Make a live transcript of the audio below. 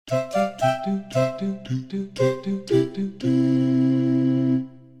Welcome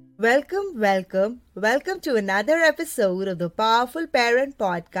to another episode of the Powerful Parent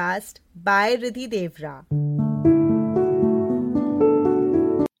Podcast by Riddhi Deorah.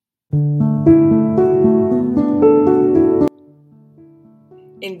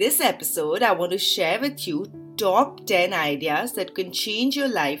 In this episode, I want to share with you top 10 ideas that can change your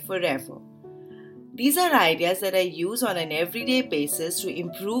life forever. These are ideas that I use on an everyday basis to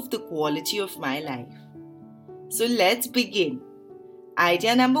improve the quality of my life. So let's begin.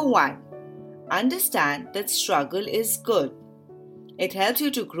 Idea number 1. Understand that struggle is good. It helps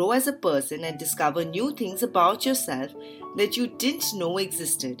you to grow as a person and discover new things about yourself that you didn't know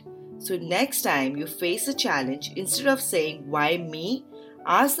existed. So next time you face a challenge, instead of saying, "Why me?"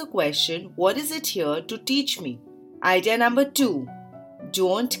 ask the question, "What is it here to teach me?" Idea number 2.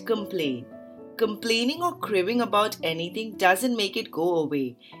 Don't complain. Complaining or cribbing about anything doesn't make it go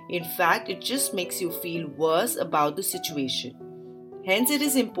away. In fact, it just makes you feel worse about the situation. Hence, it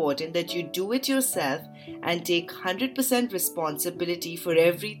is important that you do it yourself and take 100% responsibility for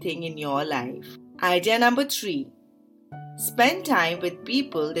everything in your life. Idea number 3. Spend time with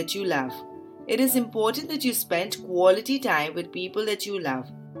people that you love. It is important that you spend quality time with people that you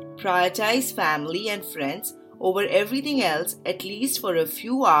love. Prioritize family and friends over everything else, at least for a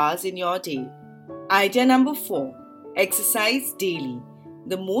few hours in your day. Idea number 4. Exercise daily.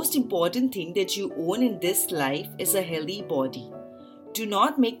 The most important thing that you own in this life is a healthy body. Do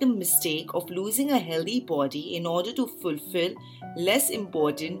not make the mistake of losing a healthy body in order to fulfill less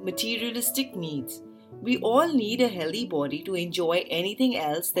important materialistic needs. We all need a healthy body to enjoy anything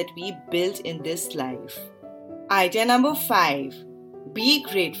else that we build in this life. Idea number 5. Be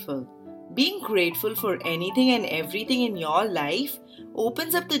grateful. Being grateful for anything and everything in your life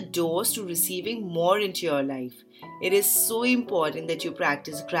opens up the doors to receiving more into your life. It is so important that you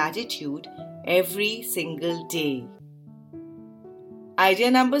practice gratitude every single day.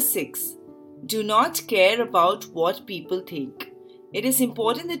 Idea number 6. Do not care about what people think. It is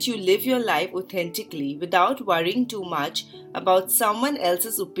important that you live your life authentically without worrying too much about someone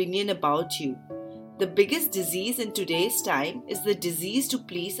else's opinion about you. The biggest disease in today's time is the disease to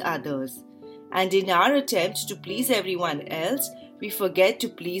please others. And in our attempt to please everyone else, we forget to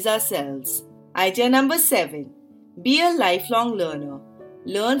please ourselves. Idea number 7. Be a lifelong learner.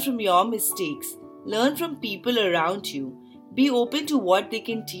 Learn from your mistakes. Learn from people around you. Be open to what they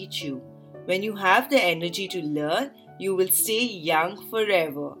can teach you. When you have the energy to learn, you will stay young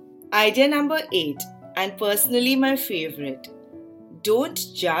forever. Idea number 8, and personally my favorite. Don't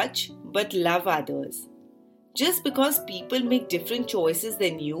judge, but love others. Just because people make different choices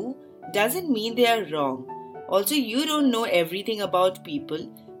than you doesn't mean they are wrong. Also, you don't know everything about people,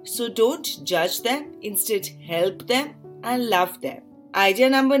 so don't judge them. Instead, help them and love them. Idea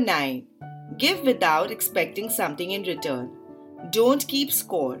number 9. Give without expecting something in return. Don't keep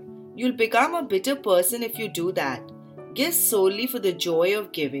score. You'll become a bitter person if you do that. Give solely for the joy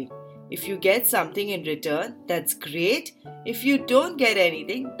of giving. If you get something in return, that's great. If you don't get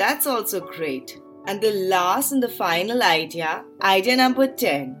anything, that's also great. And the last and the final idea number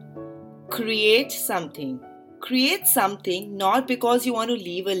 10. Create something. Create something not because you want to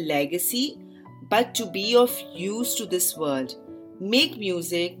leave a legacy, but to be of use to this world. Make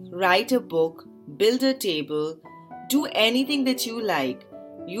music, write a book, build a table, do anything that you like.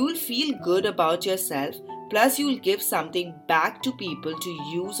 You'll feel good about yourself, plus you'll give something back to people to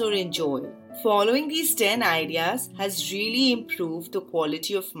use or enjoy. Following these 10 ideas has really improved the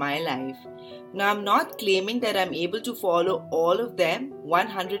quality of my life. Now, I'm not claiming that I'm able to follow all of them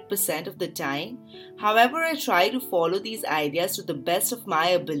 100% of the time. However, I try to follow these ideas to the best of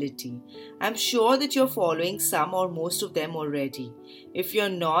my ability. I'm sure that you're following some or most of them already. If you're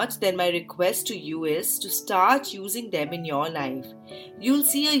not, then my request to you is to start using them in your life. You'll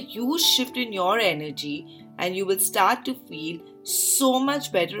see a huge shift in your energy and you will start to feel so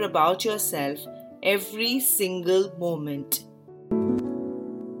much better about yourself every single moment.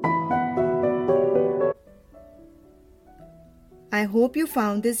 I hope you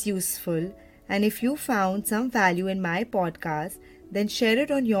found this useful, and if you found some value in my podcast, then share it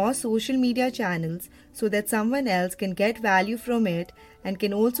on your social media channels so that someone else can get value from it and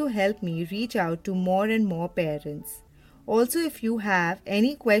can also help me reach out to more and more parents. Also, if you have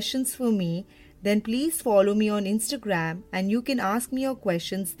any questions for me, then please follow me on Instagram and you can ask me your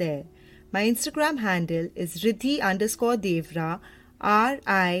questions there. My Instagram handle is Riddhi_Deorah,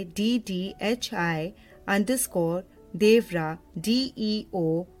 RIDDHI_Deorah,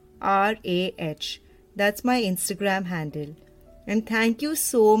 DEORAH. That's my Instagram handle. And thank you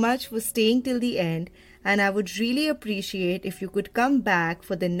so much for staying till the end and I would really appreciate if you could come back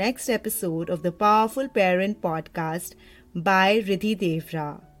for the next episode of the Powerful Parent Podcast by Riddhi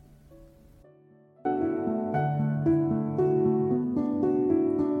Deorah.